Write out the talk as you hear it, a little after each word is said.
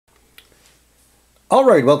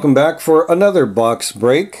Alright, welcome back for another box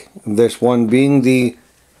break. This one being the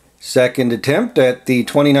second attempt at the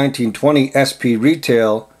 2019-20 SP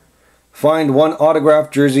Retail. Find one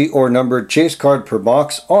autographed jersey or numbered chase card per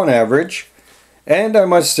box on average. And I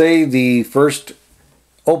must say, the first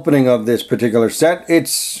opening of this particular set,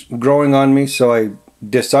 it's growing on me, so I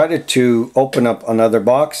decided to open up another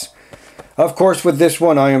box. Of course, with this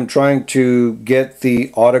one, I am trying to get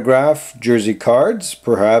the autograph jersey cards,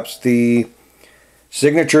 perhaps the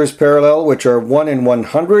signatures parallel, which are 1 in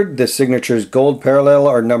 100. The signatures gold parallel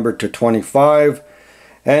are numbered to 25.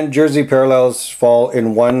 And jersey parallels fall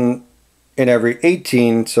in 1 in every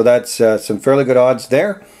 18. So that's some fairly good odds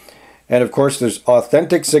there. And of course, there's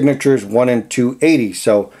authentic signatures 1 in 280.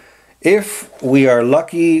 So if we are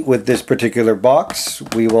lucky with this particular box,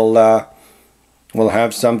 we will we'll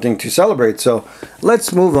have something to celebrate. So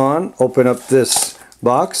let's move on, open up this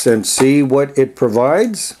box and see what it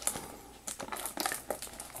provides.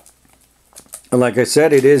 And like I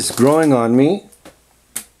said, it is growing on me.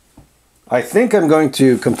 I think I'm going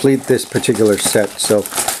to complete this particular set. So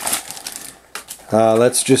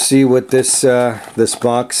let's just see what this this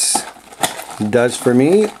box does for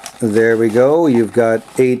me. There we go. You've got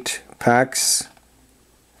 8 packs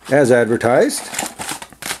as advertised.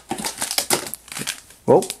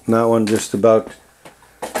 Oh, that one just about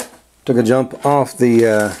took a jump off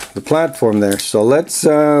the platform there. So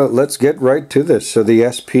let's get right to this. So the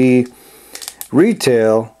SP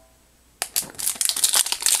Retail,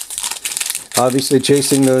 obviously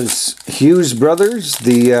chasing those Hughes brothers,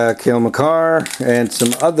 the Cale Makar, and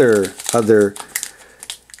some other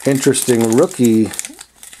interesting rookies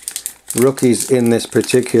in this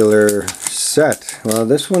particular set. Well,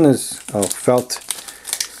 this one is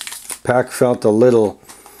pack felt a little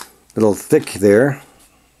thick there,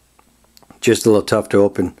 just a little tough to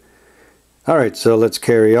open. All right, so let's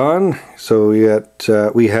carry on. So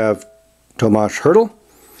we have Tomas Hertl,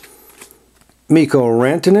 Mikko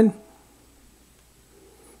Rantanen,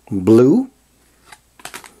 blue,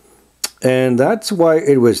 and that's why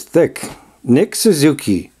it was thick. Nick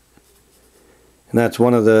Suzuki, and that's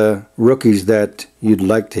one of the rookies that you'd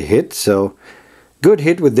like to hit, so good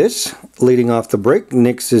hit with this, leading off the break.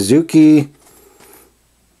 Nick Suzuki,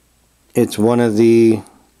 it's one of the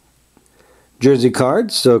jersey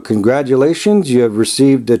cards, so congratulations, you have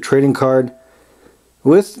received a trading card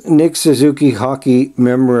with Nick Suzuki hockey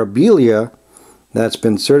memorabilia that's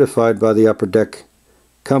been certified by the Upper Deck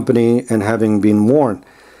company and having been worn.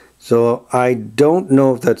 So I don't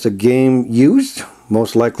know if that's a game used,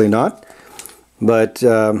 most likely not, but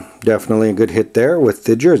definitely a good hit there with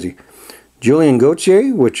the jersey. Julien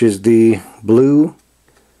Gauthier, which is the blue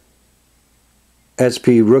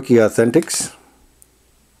SP Rookie Authentics.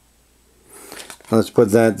 Let's put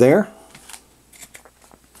that there.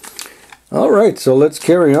 Alright, so let's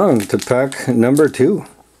carry on to pack number 2.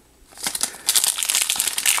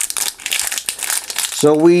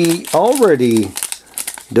 So we already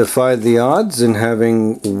defied the odds in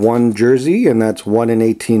having one jersey, and that's 1 in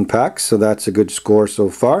 18 packs, so that's a good score so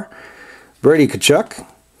far. Brady Tkachuk,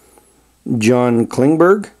 John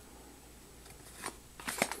Klingberg,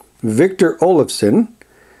 Victor Olofsson,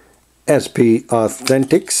 SP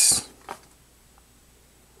Authentics,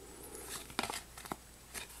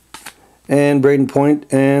 and Braden Point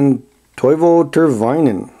and Toivo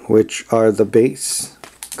Tervainen, which are the base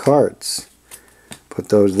cards. Put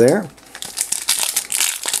those there.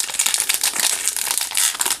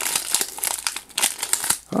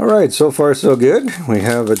 Alright, so far so good. We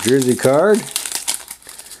have a jersey card.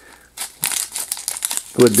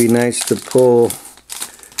 It would be nice to pull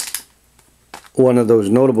one of those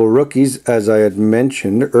notable rookies, as I had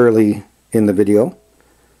mentioned early in the video.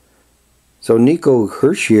 So Nico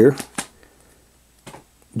Hischier,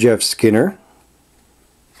 Jeff Skinner,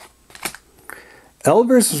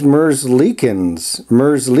 Elvis Merzlikins.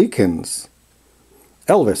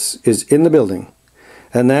 Elvis is in the building,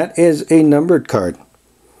 and that is a numbered card.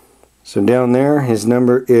 So down there, his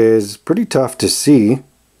number is pretty tough to see.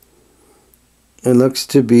 It looks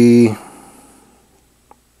to be,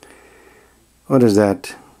 what is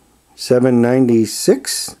that,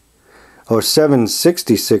 796? Oh,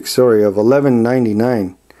 766, sorry, of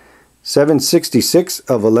 1199. 766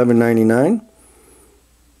 of 1199.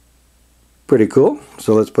 Pretty cool.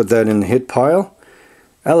 So let's put that in the hit pile.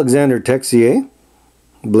 Alexander Texier,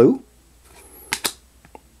 blue.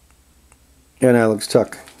 And Alex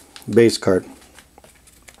Tuck, base card.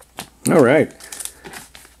 Alright.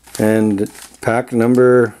 And pack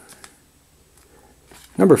number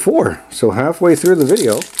 4. So halfway through the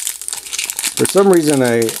video. For some reason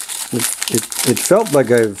it felt like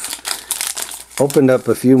I've opened up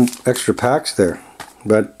a few extra packs there.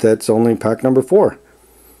 but that's only pack number 4.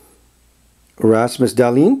 Rasmus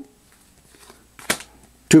Dahlin,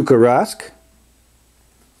 Tuukka Rask,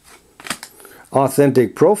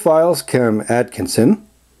 Authentic Profiles, Cam Atkinson.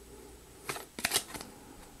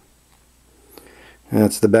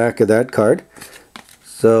 That's the back of that card.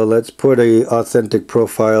 So let's put a Authentic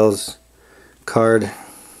Profiles card.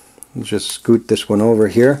 Let's just scoot this one over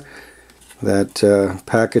here. That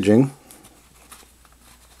packaging.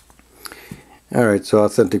 Alright, so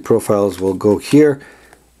Authentic Profiles will go here.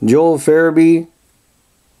 Joel Farabee,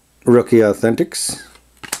 Rookie Authentics,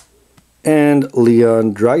 and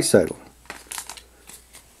Leon Draisaitl.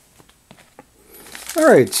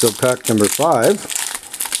 Alright, so pack number 5.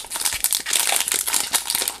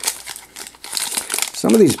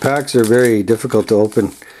 Some of these packs are very difficult to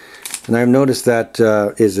open, and I've noticed that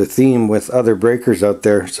is a theme with other breakers out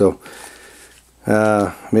there, so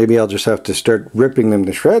maybe I'll just have to start ripping them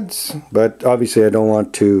to shreds, but obviously I don't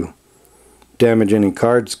want to damage any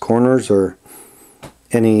cards, corners, or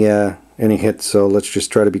any hits, so let's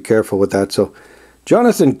just try to be careful with that. So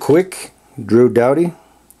Jonathan Quick, Drew Doughty,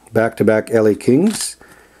 back-to-back LA Kings.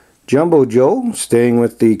 Jumbo Joe, staying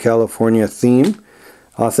with the California theme.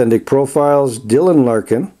 Authentic Profiles, Dylan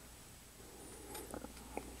Larkin.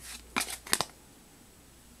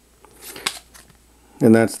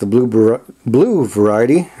 And that's the blue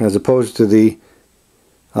variety, as opposed to the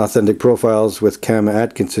Authentic Profiles with Cam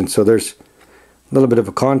Atkinson. So there's a little bit of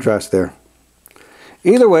a contrast there.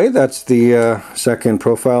 Either way, that's the second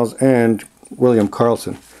Profiles and William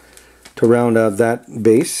Karlsson to round out that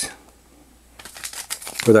base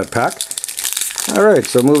for that pack. Alright,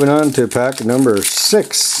 so moving on to pack number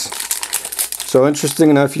 6. So interesting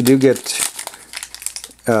enough, you do get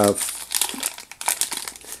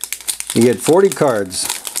 40 cards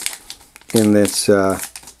in this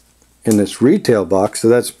retail box, so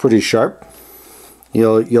that's pretty sharp.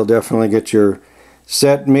 You'll definitely get your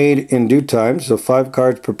set made in due time. So 5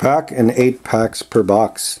 cards per pack and 8 packs per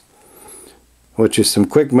box, which is some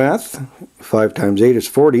quick math. 5 times 8 is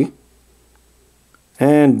 40.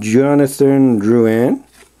 And Jonathan Drouin,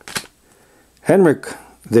 Henrik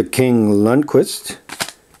the King Lundqvist,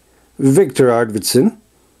 Victor Arvidsson,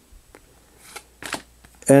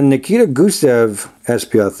 and Nikita Gusev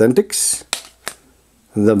SP Authentics,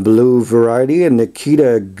 the blue variety, and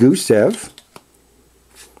Nikita Gusev,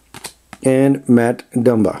 and Matt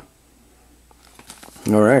Dumba.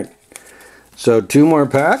 Alright, so 2 more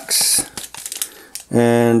packs,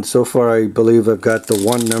 and so far I believe I've got the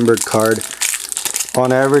 1 numbered card.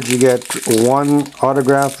 On average, you get 1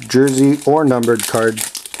 autographed jersey or numbered card,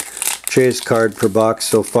 chase card per box.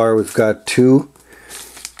 So far we've got 2.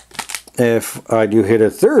 If I do hit a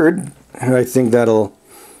 3rd, I think that'll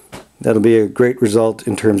be a great result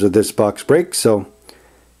in terms of this box break. So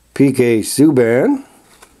PK Subban,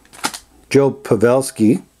 Joe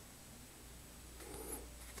Pavelski,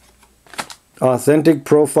 Authentic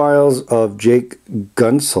Profiles of Jake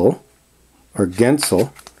Gunsel, or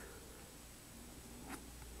Gensel.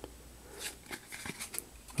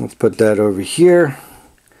 Let's put that over here.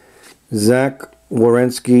 Zach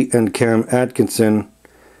Werenski and Cam Atkinson.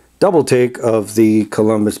 Double take of the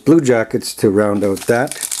Columbus Blue Jackets to round out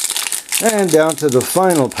that. And down to the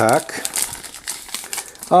final pack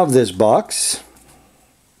of this box.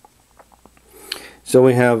 So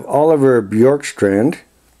we have Oliver Bjorkstrand,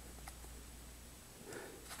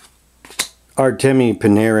 Artemi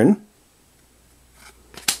Panarin,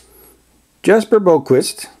 Jesper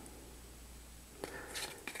Boquist,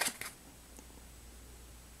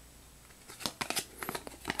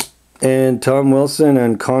 and Tom Wilson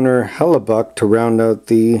and Connor Hellebuck to round out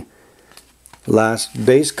the last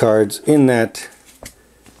base cards in that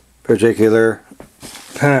particular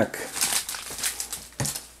pack.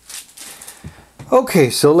 Okay,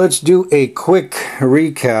 so let's do a quick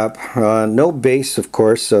recap. No base, of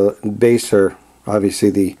course. So base are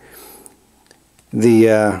obviously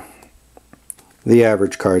the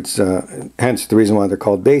average cards. Hence the reason why they're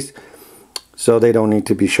called base. So they don't need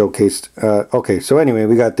to be showcased. Okay, so anyway,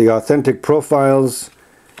 we got the Authentic Profiles.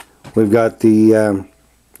 We've got the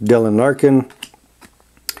Dylan Larkin.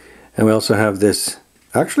 And we also have this.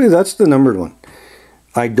 Actually, that's the numbered one.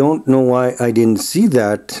 I don't know why I didn't see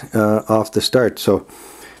that off the start. So,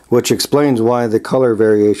 which explains why the color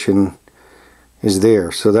variation is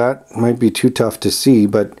there. So that might be too tough to see,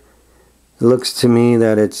 but it looks to me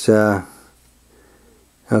that it's...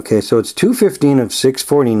 okay, so it's 215 of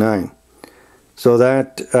 649. So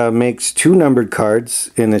that makes 2 numbered cards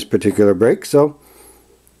in this particular break. So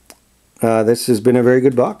this has been a very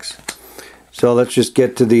good box. So let's just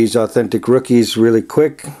get to these authentic rookies really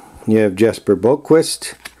quick. You have Jesper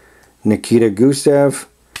Boquist, Nikita Gusev.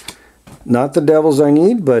 Not the Devils I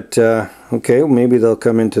need, but okay, maybe they'll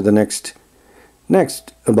come into the next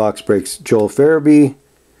box breaks. Joel Farabee,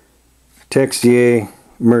 Texier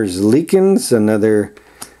Merzlikins, another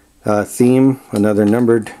theme, another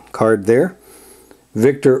numbered card there.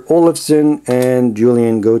 Victor Olofsson and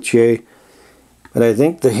Julien Gauthier. But I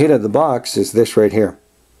think the hit of the box is this right here.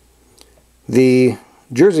 The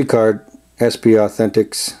jersey card, SP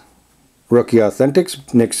Authentics, Rookie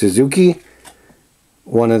Authentics, Nick Suzuki.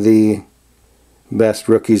 One of the best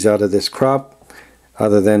rookies out of this crop,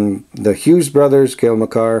 other than the Hughes brothers, Cale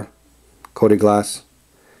Makar, Cody Glass.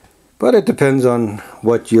 But it depends on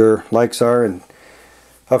what your likes are, and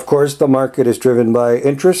of course the market is driven by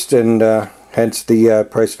interest, and hence the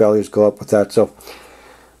price values go up with that. So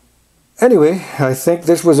anyway, I think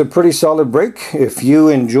this was a pretty solid break. If you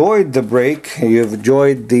enjoyed the break, you have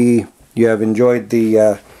enjoyed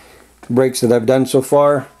the breaks that I've done so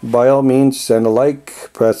far, by all means send a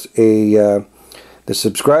like, press the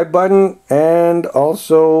subscribe button, and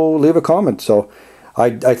also leave a comment. So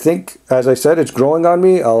I think, as I said, it's growing on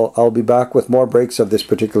me. I'll be back with more breaks of this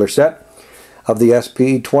particular set of the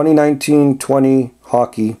SP 2019-20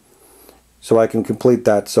 hockey, so I can complete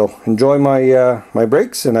that. So enjoy my my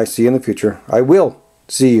breaks, and I see you in the future. I will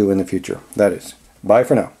see you in the future, that is. Bye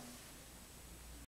for now.